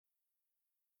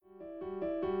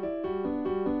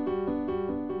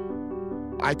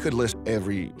I could list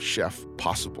every chef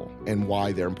possible and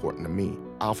why they're important to me.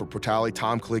 Alfred Portali,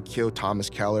 Tom Colicchio,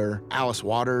 Thomas Keller, Alice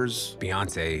Waters.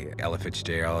 Beyonce, Ella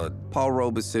Fitzgerald. Paul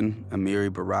Robeson,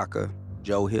 Amiri Baraka,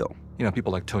 Joe Hill. You know,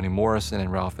 people like Toni Morrison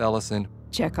and Ralph Ellison.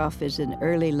 Chekhov is an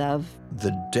early love. The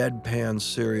deadpan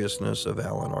seriousness of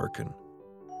Alan Arkin.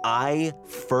 I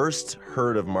first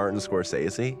heard of Martin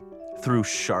Scorsese through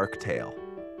Shark Tale,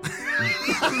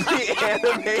 the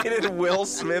animated Will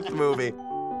Smith movie.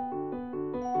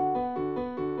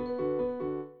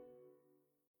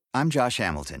 I'm Josh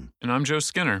Hamilton. And I'm Joe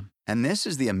Skinner. And this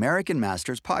is the American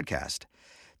Masters Podcast.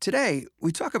 Today,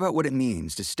 we talk about what it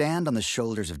means to stand on the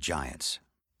shoulders of giants.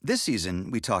 This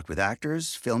season, we talked with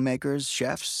actors, filmmakers,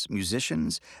 chefs,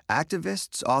 musicians,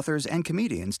 activists, authors, and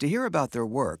comedians to hear about their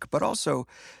work, but also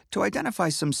to identify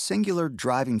some singular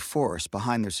driving force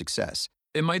behind their success.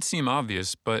 It might seem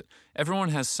obvious, but everyone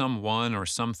has someone or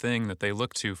something that they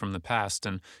look to from the past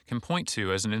and can point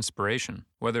to as an inspiration,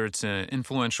 whether it's an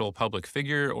influential public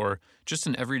figure or just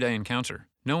an everyday encounter.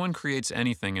 No one creates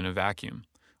anything in a vacuum.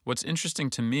 What's interesting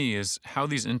to me is how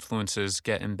these influences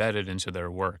get embedded into their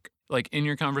work. Like in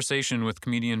your conversation with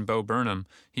comedian Bo Burnham,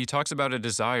 he talks about a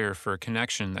desire for a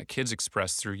connection that kids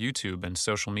express through YouTube and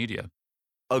social media.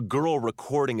 A girl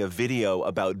recording a video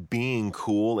about being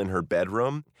cool in her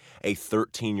bedroom, a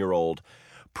 13-year-old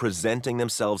presenting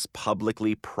themselves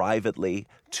publicly, privately,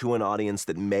 to an audience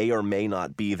that may or may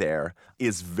not be there,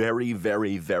 is very,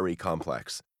 very, very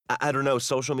complex. I don't know,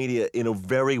 social media in a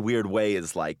very weird way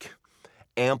is like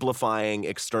amplifying,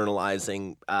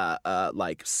 externalizing,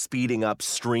 like speeding up,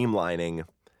 streamlining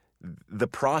the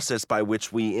process by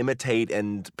which we imitate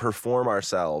and perform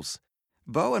ourselves.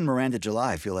 Bo and Miranda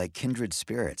July feel like kindred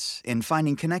spirits in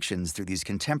finding connections through these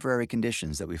contemporary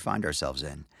conditions that we find ourselves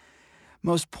in.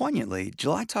 Most poignantly,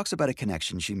 July talks about a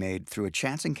connection she made through a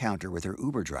chance encounter with her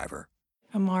Uber driver.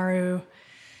 Amaru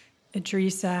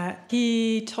Idrissa,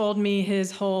 he told me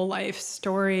his whole life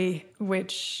story,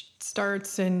 which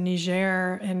starts in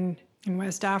Niger and in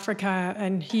West Africa,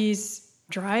 and he's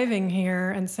driving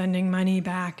here and sending money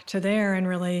back to there and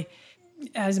really,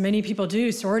 as many people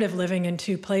do, sort of living in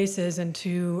two places and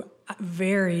two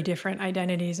very different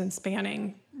identities and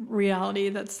spanning reality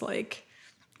that's like,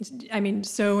 I mean,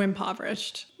 so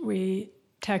impoverished. We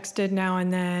texted now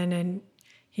and then, and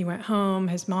he went home.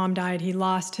 His mom died. He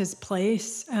lost his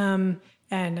place. And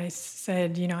I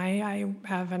said, you know, I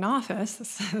have an office,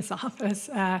 this office,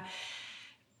 that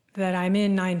I'm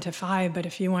in 9 to 5, but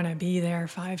if you want to be there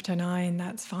 5 to 9,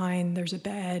 that's fine. There's a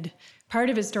bed. Part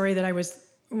of his story that I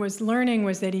was learning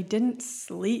was that he didn't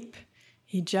sleep.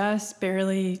 He just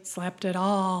barely slept at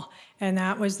all. And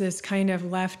that was this kind of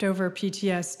leftover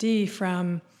PTSD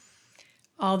from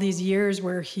all these years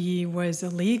where he was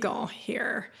illegal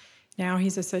here. Now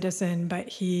he's a citizen, but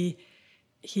he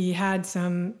had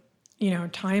some, you know,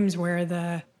 times where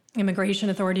the immigration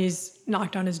authorities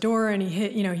knocked on his door and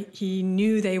he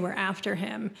knew they were after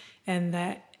him, and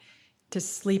that to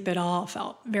sleep at all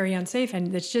felt very unsafe,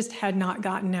 and it just had not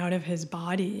gotten out of his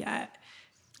body yet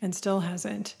and still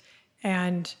hasn't.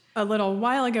 And a little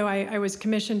while ago, I was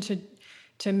commissioned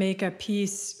to make a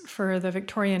piece for the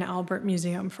Victoria and Albert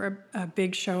Museum for a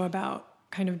big show about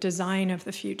kind of design of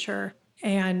the future.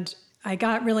 And I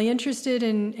got really interested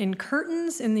in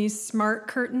curtains, in these smart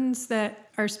curtains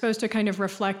that are supposed to kind of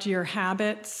reflect your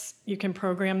habits. You can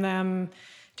program them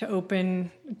to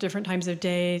open different times of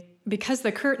day. Because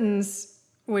the curtains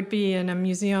would be in a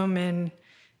museum in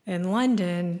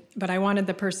London, but I wanted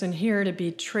the person here to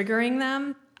be triggering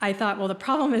them. I thought, well, the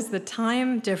problem is the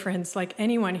time difference. Like,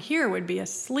 anyone here would be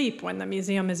asleep when the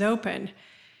museum is open.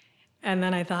 And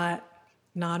then I thought,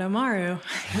 not Amaru,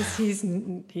 because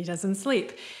he doesn't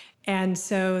sleep. And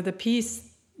so the piece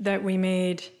that we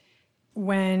made,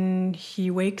 when he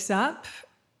wakes up,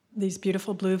 these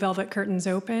beautiful blue velvet curtains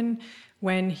open.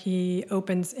 When he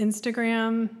opens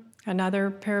Instagram,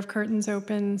 another pair of curtains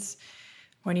opens.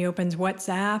 When he opens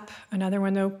WhatsApp, another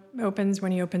one opens.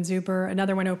 When he opens Uber,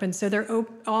 another one opens. So they're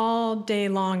all day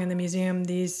long in the museum.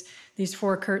 These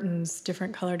 4 curtains,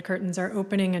 different colored curtains, are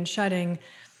opening and shutting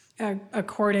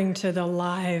according to the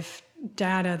live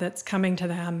data that's coming to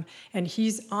them. And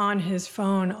he's on his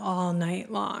phone all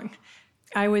night long.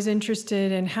 I was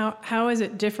interested in how is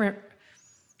it different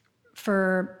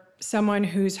for someone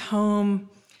whose home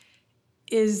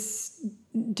is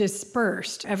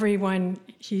dispersed. Everyone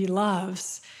he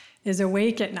loves is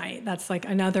awake at night. That's like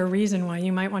another reason why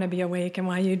you might want to be awake and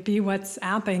why you'd be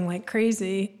WhatsApping like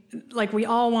crazy. Like, we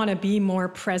all want to be more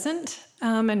present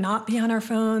and not be on our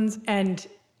phones. And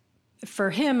for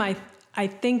him, I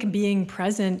think being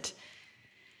present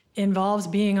involves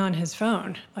being on his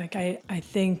phone. Like, I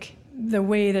think the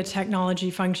way the technology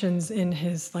functions in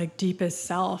his like deepest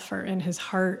self or in his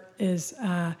heart is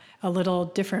a little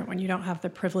different when you don't have the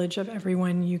privilege of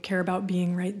everyone you care about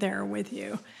being right there with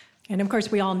you. And of course,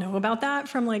 we all know about that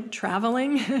from like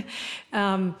traveling.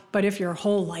 But if your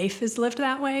whole life is lived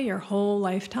that way, your whole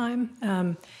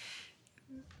lifetime,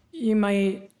 you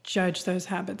might judge those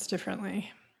habits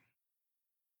differently.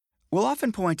 We'll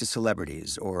often point to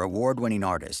celebrities or award-winning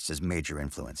artists as major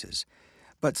influences.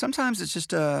 But sometimes it's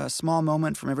just a small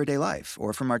moment from everyday life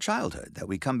or from our childhood that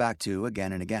we come back to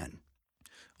again and again.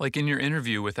 Like in your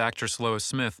interview with actress Lois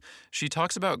Smith, she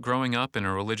talks about growing up in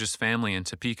a religious family in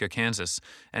Topeka, Kansas,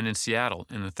 and in Seattle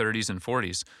in the 30s and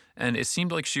 40s, and it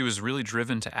seemed like she was really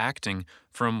driven to acting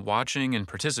from watching and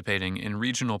participating in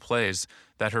regional plays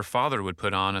that her father would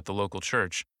put on at the local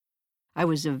church. I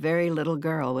was a very little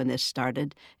girl when this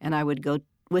started, and I would go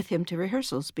with him to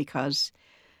rehearsals because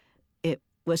it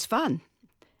was fun.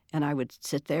 And I would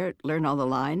sit there, learn all the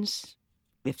lines.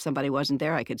 If somebody wasn't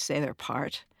there, I could say their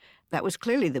part. That was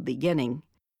clearly the beginning.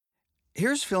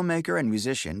 Here's filmmaker and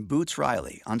musician Boots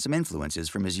Riley on some influences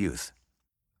from his youth.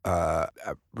 I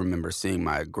remember seeing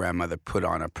my grandmother put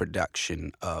on a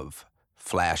production of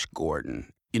Flash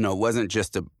Gordon. You know, it wasn't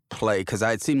just a play, because I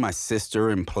had seen my sister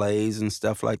in plays and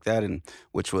stuff like that, and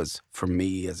which was, for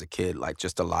me as a kid, like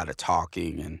just a lot of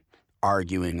talking and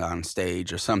arguing on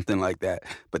stage or something like that.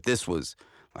 But this was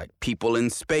like people in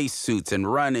spacesuits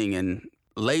and running and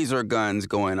laser guns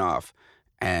going off.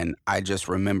 And I just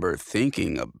remember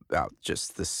thinking about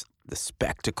just the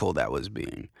spectacle that was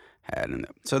being had. And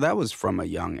so that was from a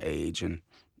young age. And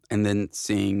then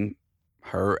seeing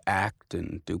her act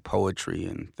and do poetry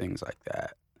and things like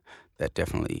that, that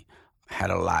definitely had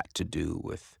a lot to do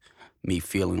with me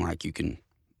feeling like you can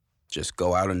just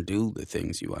go out and do the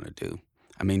things you want to do.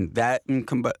 I mean, that in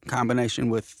combination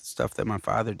with stuff that my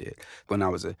father did. When I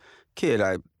was a kid,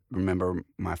 I remember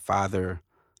my father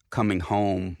coming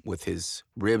home with his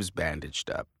ribs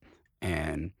bandaged up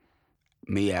and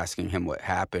me asking him what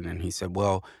happened. And he said,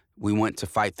 well, we went to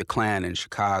fight the Klan in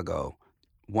Chicago.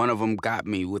 One of them got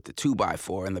me with the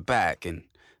 2x4 in the back. And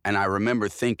I remember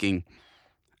thinking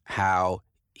how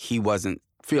he wasn't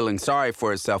feeling sorry for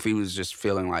himself. He was just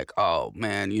feeling like, oh,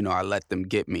 man, you know, I let them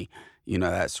get me. You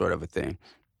know, that sort of a thing.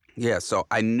 Yeah, so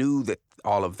I knew that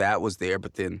all of that was there,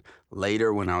 but then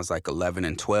later when I was like 11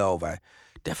 and 12, I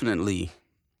definitely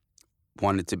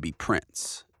wanted to be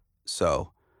Prince.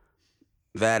 So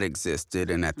that existed,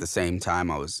 and at the same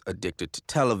time I was addicted to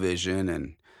television,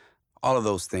 and all of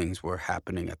those things were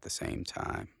happening at the same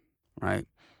time, right?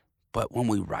 But when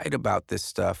we write about this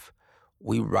stuff,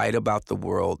 we write about the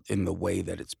world in the way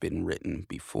that it's been written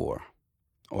before,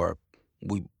 or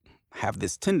we have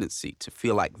this tendency to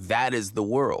feel like that is the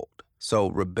world. So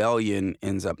rebellion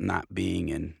ends up not being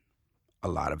in a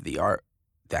lot of the art.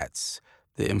 That's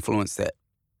the influence that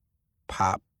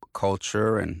pop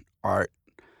culture and art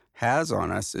has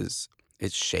on us, is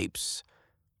it shapes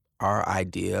our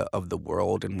idea of the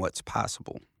world and what's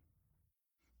possible.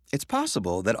 It's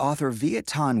possible that author Viet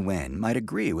Thanh Nguyen might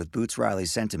agree with Boots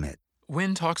Riley's sentiment.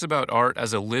 Nguyen talks about art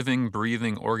as a living,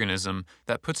 breathing organism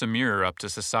that puts a mirror up to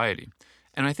society.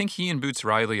 And I think he and Boots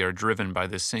Riley are driven by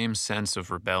this same sense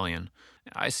of rebellion.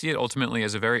 I see it ultimately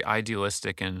as a very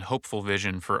idealistic and hopeful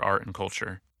vision for art and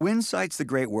culture. Nguyen cites the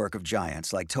great work of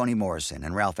giants like Toni Morrison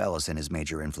and Ralph Ellison as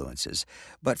major influences.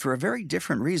 But for a very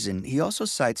different reason, he also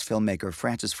cites filmmaker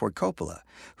Francis Ford Coppola,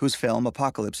 whose film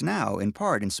Apocalypse Now in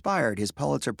part inspired his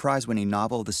Pulitzer Prize-winning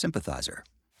novel The Sympathizer.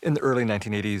 In the early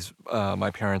 1980s, my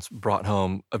parents brought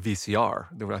home a VCR.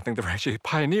 I think they were actually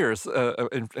pioneers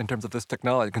in terms of this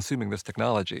technology, consuming this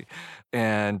technology.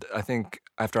 And I think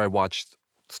after I watched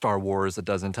Star Wars a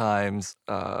dozen times,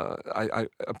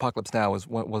 Apocalypse Now was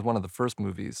one of the first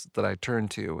movies that I turned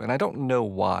to. And I don't know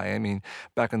why. I mean,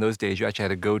 back in those days, you actually had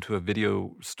to go to a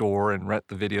video store and rent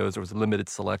the videos. There was a limited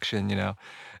selection, you know.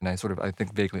 And I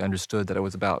think, vaguely understood that it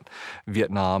was about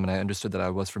Vietnam, and I understood that I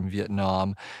was from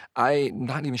Vietnam. I'm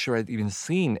not even sure I'd even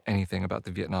seen anything about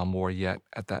the Vietnam War yet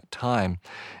at that time.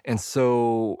 And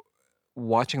so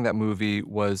watching that movie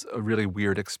was a really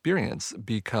weird experience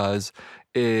because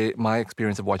my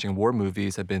experience of watching war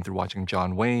movies had been through watching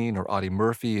John Wayne or Audie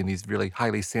Murphy and these really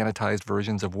highly sanitized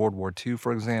versions of World War II,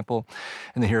 for example.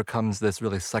 And then here comes this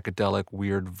really psychedelic,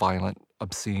 weird, violent,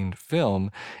 obscene film.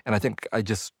 And I think I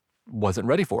just wasn't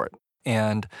ready for it.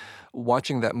 And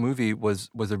watching that movie was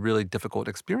a really difficult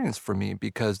experience for me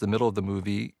because the middle of the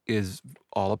movie is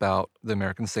all about the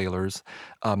American sailors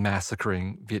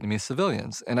massacring Vietnamese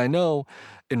civilians. And I know,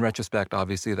 in retrospect,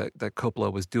 obviously, that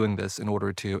Coppola was doing this in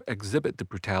order to exhibit the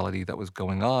brutality that was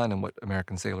going on and what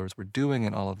American sailors were doing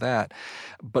and all of that.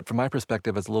 But from my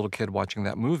perspective as a little kid watching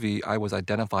that movie, I was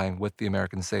identifying with the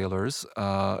American sailors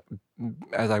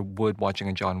as I would watching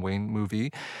a John Wayne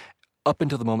movie, up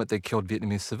until the moment they killed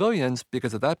Vietnamese civilians,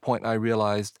 because at that point I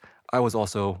realized I was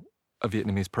also a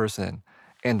Vietnamese person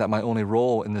and that my only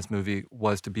role in this movie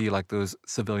was to be like those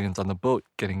civilians on the boat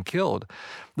getting killed.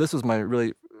 This was my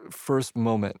really first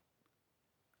moment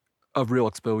of real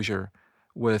exposure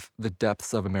with the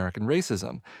depths of American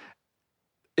racism.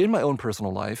 In my own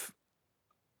personal life,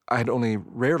 I had only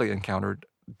rarely encountered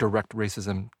direct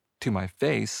racism to my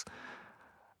face.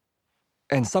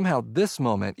 And somehow this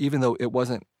moment, even though it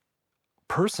wasn't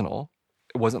personal,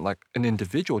 it wasn't like an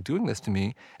individual doing this to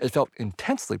me, it felt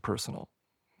intensely personal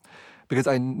because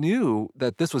I knew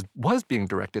that this was being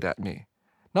directed at me.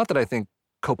 Not that I think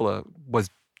Coppola was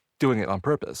doing it on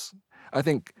purpose. I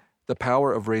think the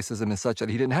power of racism is such that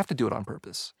he didn't have to do it on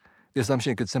purpose. The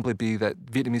assumption could simply be that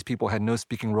Vietnamese people had no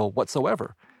speaking role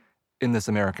whatsoever in this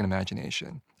American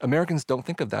imagination. Americans don't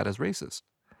think of that as racist,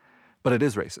 but it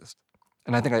is racist.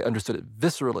 And I think I understood it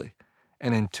viscerally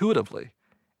and intuitively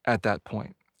at that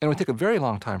point. And it would take a very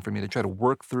long time for me to try to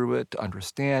work through it, to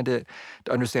understand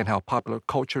how popular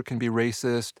culture can be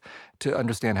racist, to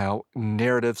understand how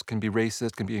narratives can be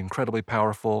racist, can be incredibly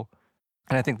powerful.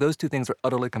 And I think those two things are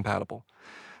utterly compatible.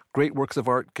 Great works of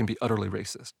art can be utterly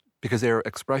racist because they are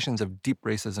expressions of deep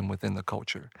racism within the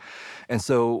culture. And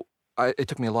so it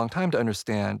took me a long time to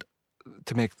understand,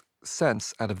 to make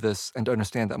sense out of this and to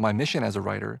understand that my mission as a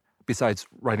writer, besides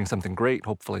writing something great,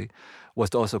 hopefully,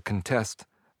 was to also contest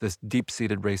this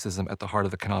deep-seated racism at the heart of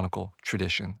the canonical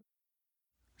tradition.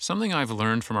 Something I've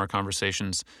learned from our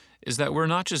conversations is that we're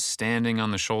not just standing on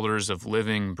the shoulders of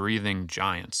living, breathing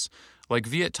giants. Like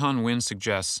Viet Thanh Nguyen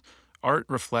suggests, art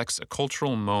reflects a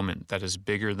cultural moment that is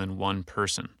bigger than one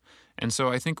person. And so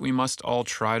I think we must all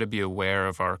try to be aware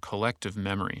of our collective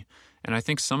memory. And I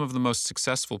think some of the most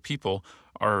successful people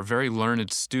are very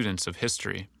learned students of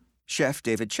history. Chef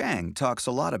David Chang talks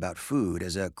a lot about food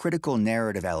as a critical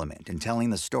narrative element in telling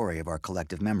the story of our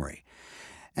collective memory.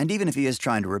 And even if he is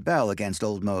trying to rebel against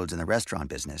old modes in the restaurant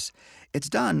business, it's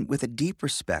done with a deep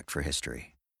respect for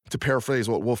history. To paraphrase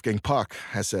what Wolfgang Puck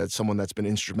has said, someone that's been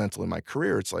instrumental in my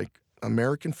career, it's like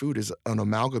American food is an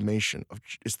amalgamation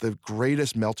it's the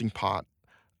greatest melting pot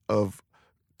of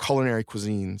culinary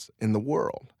cuisines in the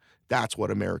world. That's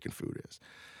what American food is.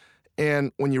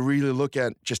 And when you really look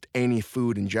at just any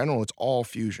food in general, it's all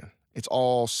fusion. It's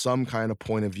all some kind of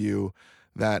point of view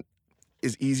that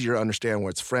is easier to understand,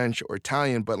 whether it's French or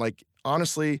Italian. But like,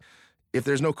 honestly, if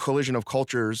there's no collision of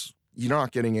cultures, you're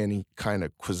not getting any kind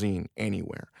of cuisine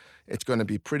anywhere. It's going to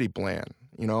be pretty bland,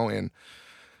 you know? And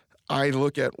I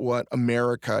look at what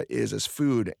America is as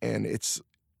food, and it's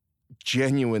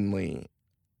genuinely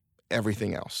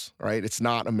everything else, right? It's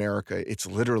not America. It's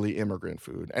literally immigrant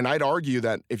food. And I'd argue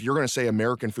that if you're going to say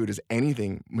American food is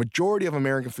anything, majority of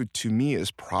American food to me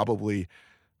is probably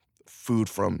food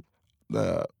from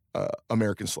the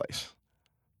American slaves,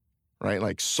 right?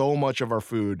 Like so much of our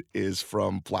food is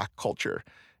from Black culture,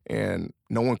 and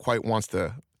no one quite wants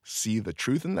to see the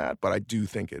truth in that, but I do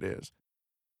think it is.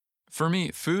 For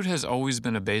me, food has always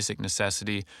been a basic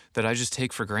necessity that I just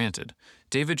take for granted.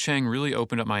 David Chang really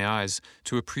opened up my eyes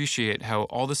to appreciate how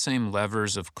all the same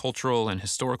levers of cultural and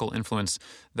historical influence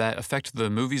that affect the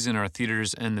movies in our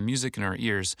theaters and the music in our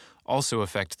ears also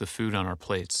affect the food on our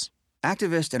plates.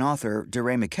 Activist and author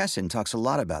DeRay McKesson talks a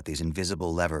lot about these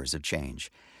invisible levers of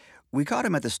change. We caught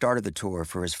him at the start of the tour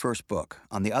for his first book,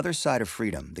 On the Other Side of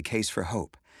Freedom, The Case for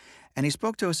Hope. And he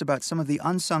spoke to us about some of the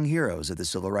unsung heroes of the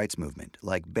civil rights movement,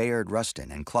 like Bayard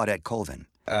Rustin and Claudette Colvin.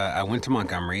 I went to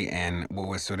Montgomery, and what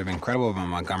was sort of incredible about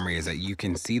Montgomery is that you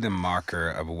can see the marker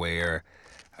of where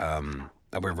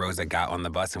Rosa got on the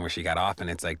bus and where she got off, and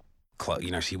it's like,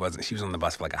 you know, she was on the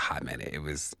bus for like a hot minute. It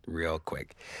was real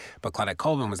quick. But Claudette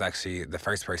Colvin was actually the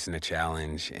first person to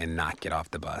challenge and not get off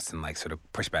the bus and like sort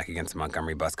of push back against the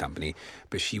Montgomery Bus Company.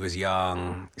 But she was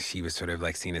young. She was sort of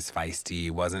like seen as feisty,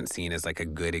 wasn't seen as like a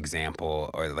good example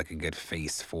or like a good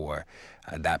face for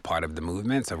that part of the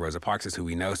movement. So Rosa Parks is who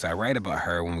we know. So I write about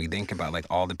her when we think about like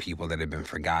all the people that have been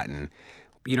forgotten.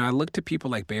 You know, I look to people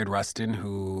like Bayard Rustin,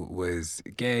 who was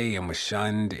gay and was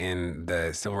shunned in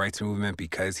the civil rights movement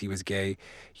because he was gay.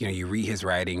 You know, you read his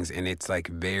writings and it's like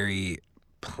very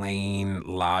plain,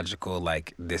 logical,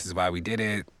 like, this is why we did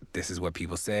it. this is what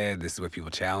people said, this is what people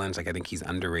challenged. Like, I think he's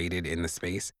underrated in the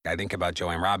space. I think about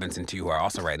Joanne Robinson, too, who are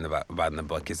also writing about in the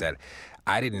book, is that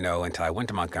I didn't know until I went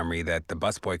to Montgomery that the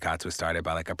bus boycotts was started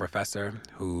by, like, a professor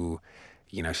who,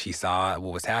 you know, she saw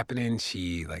what was happening.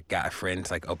 She, like, got a friend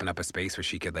to, like, open up a space where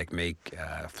she could, like, make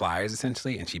flyers,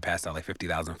 essentially, and she passed out, like,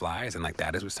 50,000 flyers, and, like,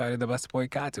 that is what started the bus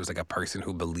boycotts. It was, like, a person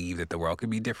who believed that the world could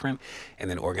be different and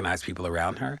then organized people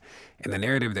around her. And the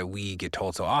narrative that we get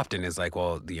told so often is, like,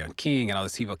 well, the young king and all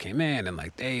these people came in and,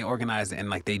 like, they organized, and,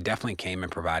 like, they definitely came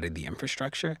and provided the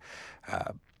infrastructure.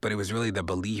 But it was really the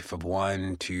belief of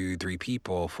 1, 2, 3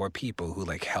 people, 4 people who,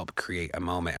 like, helped create a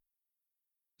moment.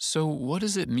 So, what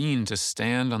does it mean to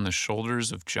stand on the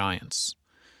shoulders of giants?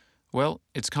 Well,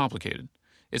 it's complicated.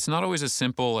 It's not always as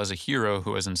simple as a hero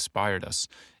who has inspired us.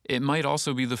 It might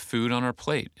also be the food on our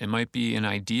plate. It might be an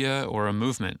idea or a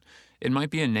movement. It might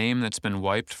be a name that's been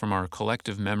wiped from our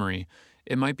collective memory.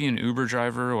 It might be an Uber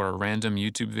driver or a random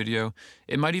YouTube video.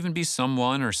 It might even be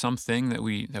someone or something that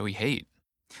we hate.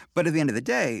 But at the end of the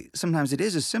day, sometimes it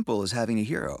is as simple as having a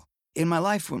hero. In my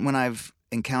life, when I've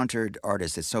encountered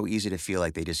artists, it's so easy to feel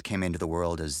like they just came into the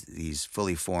world as these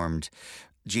fully formed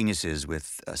geniuses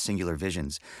with singular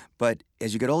visions. But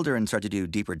as you get older and start to do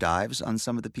deeper dives on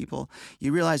some of the people,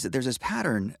 you realize that there's this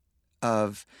pattern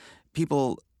of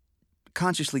people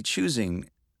consciously choosing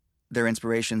their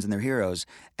inspirations and their heroes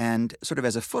and sort of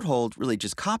as a foothold, really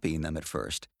just copying them at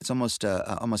first. It's almost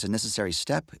a necessary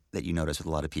step that you notice with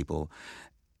a lot of people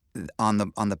on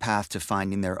the path to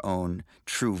finding their own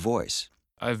true voice.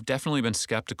 I've definitely been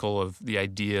skeptical of the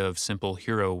idea of simple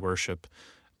hero worship,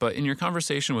 but in your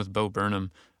conversation with Bo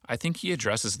Burnham, I think he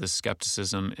addresses this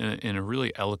skepticism in a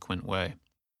really eloquent way.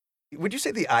 Would you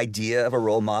say the idea of a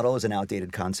role model is an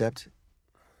outdated concept?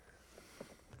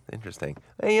 Interesting.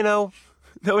 You know,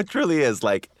 no, it truly is.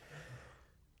 Like,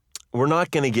 we're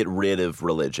not going to get rid of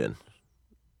religion.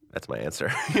 That's my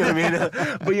answer. You know what I mean?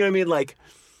 But you know what I mean? Like,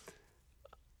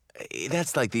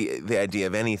 that's like the idea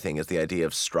of anything is the idea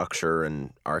of structure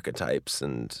and archetypes.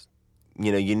 And,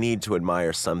 you know, you need to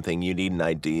admire something. You need an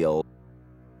ideal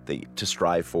to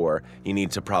strive for. You need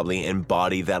to probably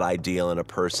embody that ideal in a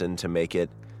person to make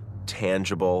it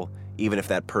tangible, even if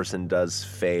that person does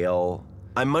fail.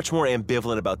 I'm much more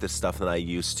ambivalent about this stuff than I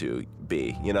used to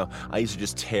be. You know, I used to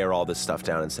just tear all this stuff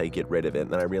down and say, get rid of it.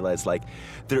 And then I realized, like,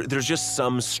 there's just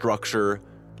some structure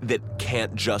that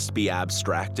can't just be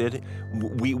abstracted.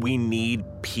 We need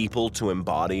people to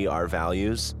embody our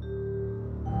values.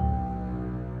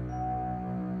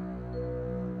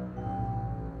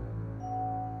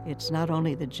 It's not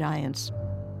only the giants.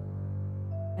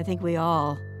 I think we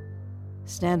all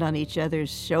stand on each other's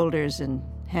shoulders and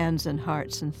hands and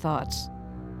hearts and thoughts.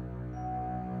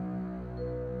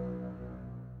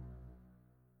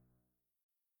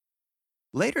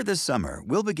 Later this summer,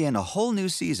 we'll begin a whole new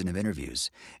season of interviews,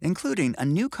 including a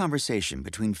new conversation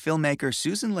between filmmaker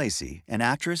Susan Lacey and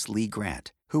actress Lee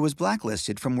Grant, who was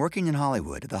blacklisted from working in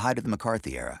Hollywood at the height of the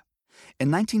McCarthy era.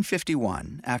 In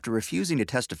 1951, after refusing to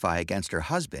testify against her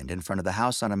husband in front of the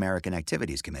House Un-American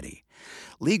Activities Committee,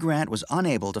 Lee Grant was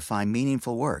unable to find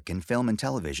meaningful work in film and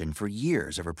television for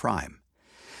years of her prime.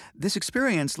 This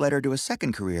experience led her to a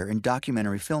second career in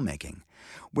documentary filmmaking,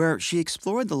 where she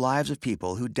explored the lives of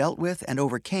people who dealt with and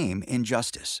overcame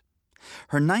injustice.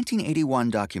 Her 1981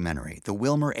 documentary, The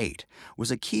Wilmer 8,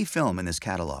 was a key film in this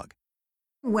catalog.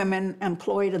 Women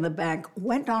employed in the bank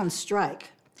went on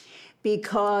strike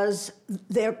because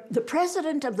the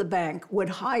president of the bank would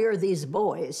hire these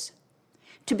boys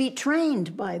to be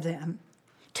trained by them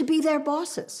to be their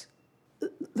bosses.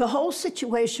 The whole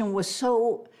situation was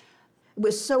so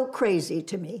crazy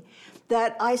to me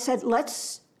that I said,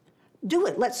 let's do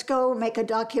it. Let's go make a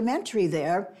documentary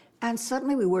there. And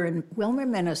suddenly we were in Wilmer,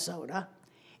 Minnesota,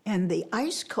 and the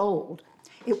ice cold.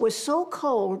 It was so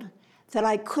cold that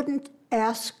I couldn't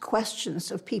ask questions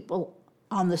of people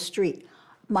on the street.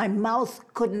 My mouth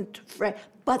couldn't,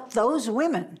 but those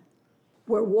women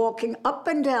were walking up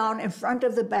and down in front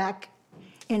of the back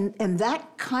in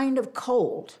that kind of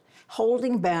cold,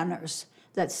 holding banners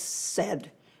that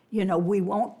said, you know, we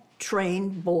won't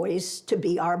train boys to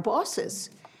be our bosses.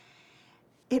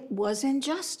 It was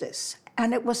injustice,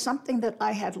 and it was something that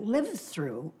I had lived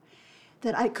through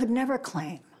that I could never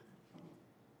claim.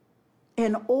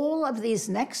 In all of these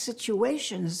next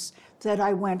situations that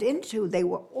I went into, they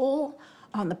were all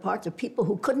on the part of people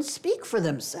who couldn't speak for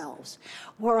themselves,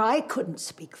 or I couldn't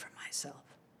speak for myself.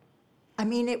 I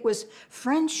mean, it was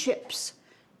friendships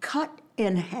cut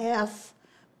in half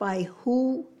by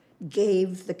who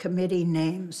gave the committee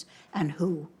names and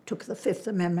who took the Fifth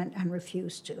Amendment and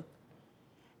refused to.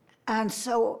 And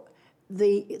so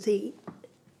the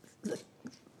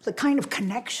the kind of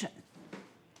connection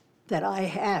that I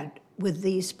had with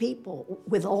these people,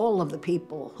 with all of the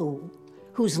people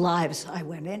whose lives I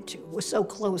went into, was so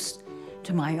close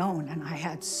to my own, and I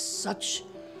had such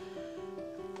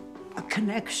a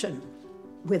connection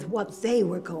with what they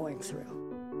were going through.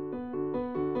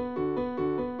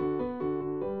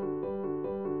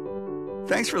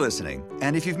 Thanks for listening.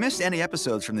 And if you've missed any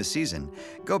episodes from this season,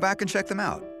 go back and check them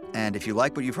out. And if you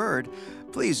like what you've heard,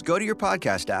 please go to your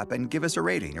podcast app and give us a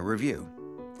rating or review.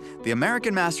 The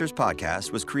American Masters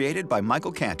podcast was created by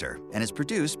Michael Cantor and is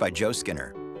produced by Joe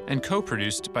Skinner. And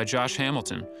co-produced by Josh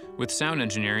Hamilton, with sound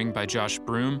engineering by Josh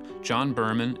Broom, John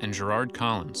Berman, and Gerard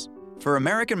Collins. For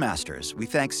American Masters, we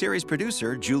thank series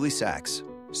producer Julie Sachs,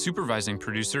 supervising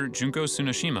producer Junko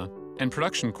Tsunoshima, and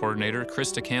production coordinator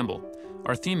Krista Campbell.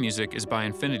 Our theme music is by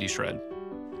Infinity Shred.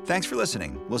 Thanks for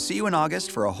listening. We'll see you in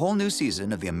August for a whole new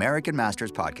season of the American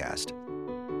Masters podcast.